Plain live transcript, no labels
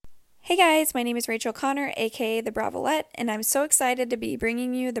Hey guys, my name is Rachel Connor, aka The Bravolette, and I'm so excited to be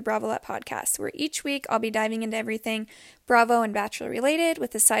bringing you the Bravolette podcast, where each week I'll be diving into everything Bravo and Bachelor related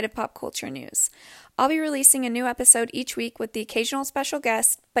with a side of pop culture news. I'll be releasing a new episode each week with the occasional special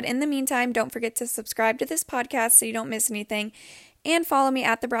guest, but in the meantime, don't forget to subscribe to this podcast so you don't miss anything, and follow me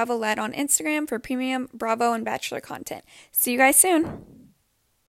at The Bravolette on Instagram for premium Bravo and Bachelor content. See you guys soon!